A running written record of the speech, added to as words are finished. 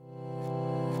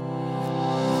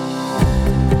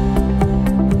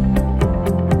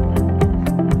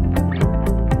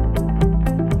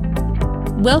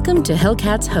Welcome to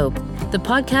Hellcat's Hope, the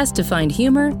podcast to find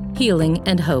humor, healing,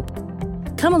 and hope.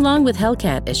 Come along with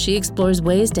Hellcat as she explores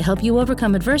ways to help you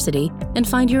overcome adversity and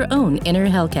find your own inner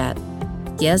Hellcat.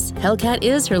 Yes, Hellcat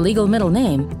is her legal middle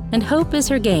name, and hope is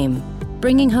her game,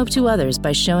 bringing hope to others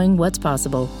by showing what's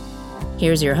possible.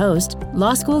 Here's your host,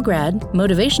 law school grad,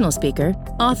 motivational speaker,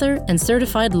 author, and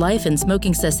certified life and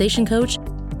smoking cessation coach,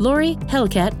 Lori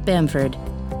Hellcat Bamford.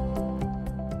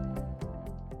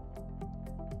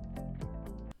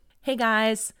 Hey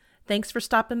guys, thanks for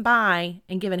stopping by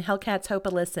and giving Hellcat's Hope a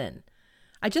listen.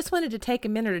 I just wanted to take a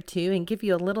minute or two and give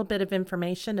you a little bit of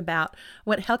information about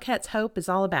what Hellcat's Hope is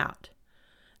all about.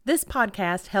 This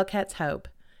podcast, Hellcat's Hope,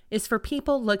 is for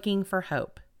people looking for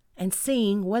hope and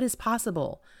seeing what is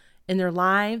possible in their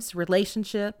lives,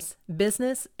 relationships,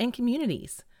 business, and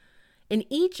communities. In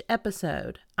each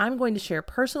episode, I'm going to share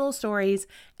personal stories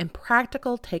and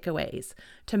practical takeaways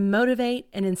to motivate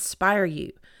and inspire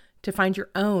you to find your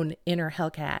own inner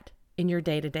Hellcat in your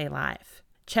day-to-day life.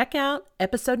 Check out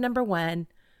episode number 1,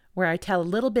 where I tell a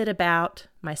little bit about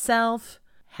myself,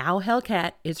 how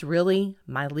Hellcat is really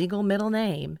my legal middle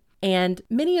name, and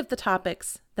many of the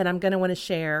topics that I'm going to want to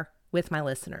share with my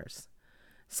listeners.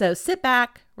 So sit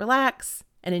back, relax,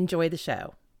 and enjoy the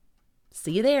show.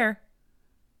 See you there.